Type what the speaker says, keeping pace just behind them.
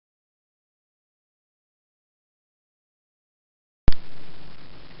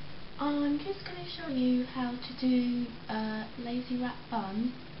just going to show you how to do a lazy wrap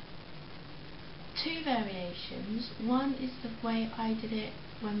bun. Two variations. One is the way I did it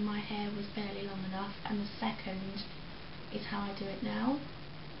when my hair was barely long enough, and the second is how I do it now.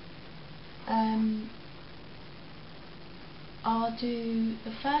 I'll do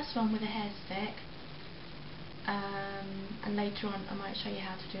the first one with a hair stick, and later on I might show you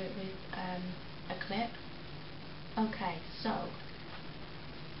how to do it with a clip. Okay, so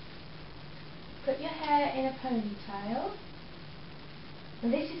put your hair in a ponytail,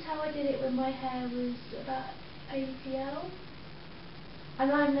 and this is how I did it when my hair was about APL,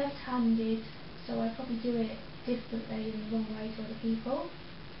 and I'm left-handed, so I probably do it differently in the wrong way to other people.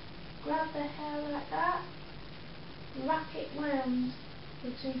 Grab the hair like that, wrap it round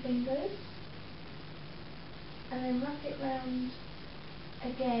with 2 fingers, and then wrap it round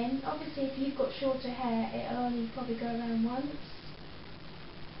again. Obviously if you've got shorter hair it'll only probably go around once,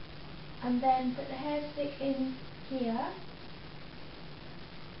 and then put the hair stick in here,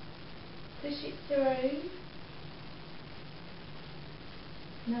 push it through.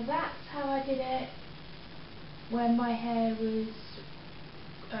 Now that's how I did it when my hair was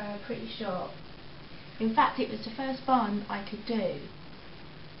pretty short. In fact, it was the first bun I could do,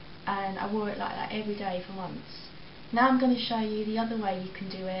 and I wore it like that every day for months. Now I'm going to show you the other way you can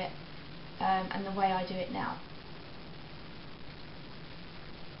do it, and the way I do it now.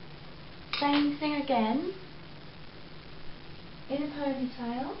 Same thing again, in a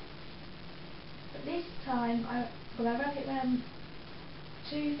ponytail, but this time I wrap it around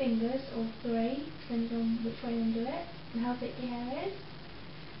 2 fingers or 3, depending on which way you want to do it and how thick your hair is.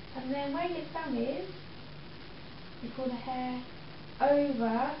 And then where your thumb is, you pull the hair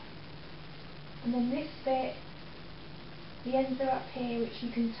over, and then this bit, the ends are up here, which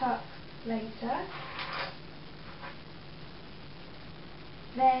you can tuck later.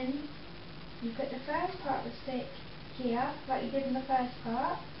 Then you put the first part of the stick here, like you did in the first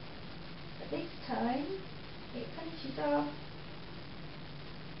part, but this time it finishes off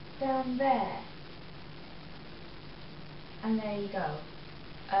down there, and there you go.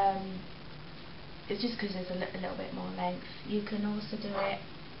 It's just because there's a little bit more length. You can also do it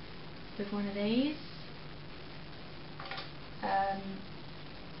with one of these, and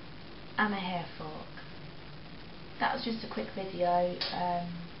a hair fork. That was just a quick video.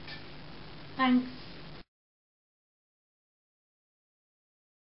 Thanks.